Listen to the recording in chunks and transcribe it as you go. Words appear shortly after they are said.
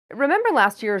Remember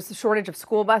last year's shortage of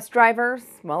school bus drivers?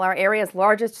 Well, our area's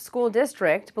largest school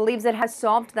district believes it has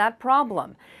solved that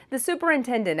problem. The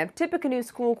superintendent of Tippecanoe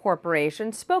School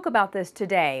Corporation spoke about this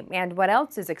today and what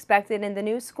else is expected in the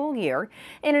new school year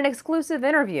in an exclusive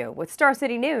interview with Star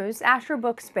City News' Asher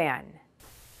Bookspan.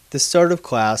 The start of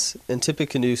class in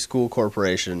Tippecanoe School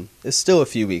Corporation is still a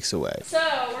few weeks away. So,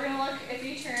 we're going to look if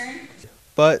you turn.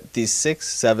 But these 6th,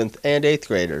 7th, and 8th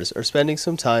graders are spending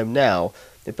some time now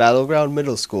at Battleground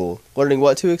Middle School learning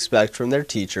what to expect from their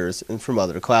teachers and from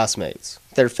other classmates.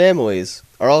 Their families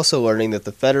are also learning that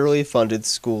the federally funded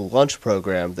school lunch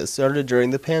program that started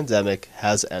during the pandemic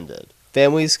has ended.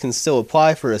 Families can still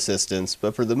apply for assistance,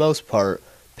 but for the most part,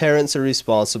 parents are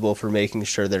responsible for making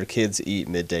sure their kids eat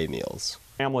midday meals.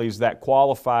 Families that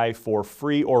qualify for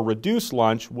free or reduced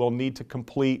lunch will need to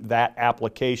complete that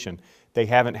application. They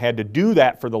haven't had to do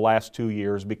that for the last 2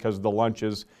 years because the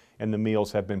lunches and the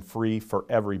meals have been free for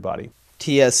everybody.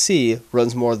 TSC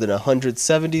runs more than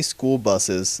 170 school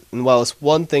buses, and while it's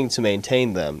one thing to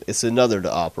maintain them, it's another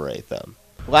to operate them.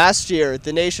 Last year,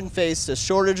 the nation faced a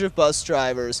shortage of bus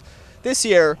drivers. This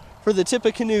year, for the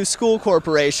Tippecanoe School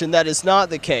Corporation, that is not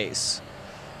the case.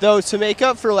 Though to make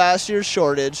up for last year's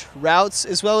shortage, routes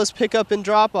as well as pickup and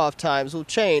drop-off times will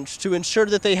change to ensure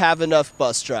that they have enough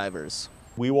bus drivers.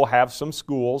 We will have some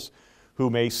schools who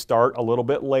may start a little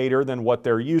bit later than what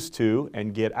they're used to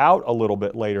and get out a little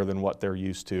bit later than what they're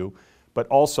used to. But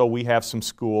also we have some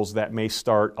schools that may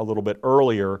start a little bit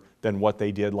earlier than what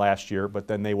they did last year, but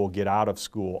then they will get out of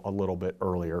school a little bit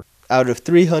earlier. Out of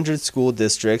 300 school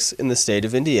districts in the state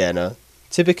of Indiana,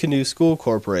 Tippecanoe School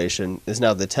Corporation is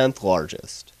now the 10th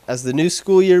largest. As the new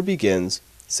school year begins,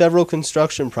 several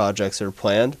construction projects are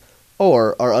planned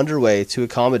or are underway to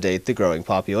accommodate the growing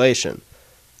population.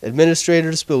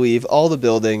 Administrators believe all the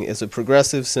building is a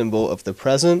progressive symbol of the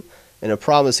present and a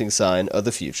promising sign of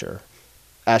the future.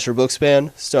 Asher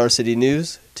Bookspan, Star City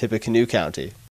News, Tippecanoe County.